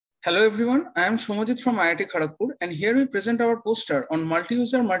Hello everyone, I am Shomajit from IIT Kharagpur, and here we present our poster on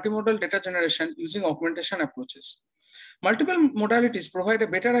multi-user multimodal data generation using augmentation approaches. Multiple modalities provide a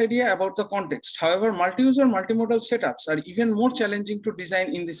better idea about the context. However, multi-user multimodal setups are even more challenging to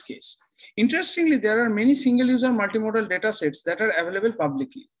design in this case. Interestingly, there are many single-user multimodal datasets that are available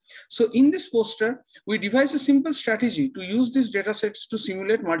publicly. So in this poster, we devise a simple strategy to use these datasets to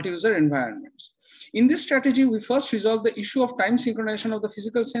simulate multi-user environments. In this strategy, we first resolve the issue of time synchronization of the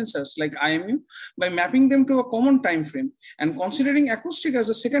physical sensors like IMU by mapping them to a common time frame, and considering acoustic as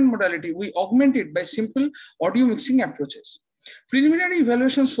a second modality, we augment it by simple audio mixing approaches. Preliminary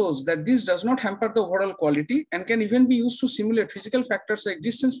evaluation shows that this does not hamper the overall quality and can even be used to simulate physical factors like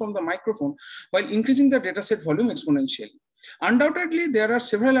distance from the microphone while increasing the dataset volume exponentially. Undoubtedly, there are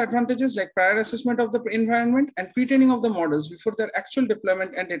several advantages like prior assessment of the environment and pre-training of the models before their actual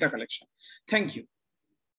deployment and data collection. Thank you.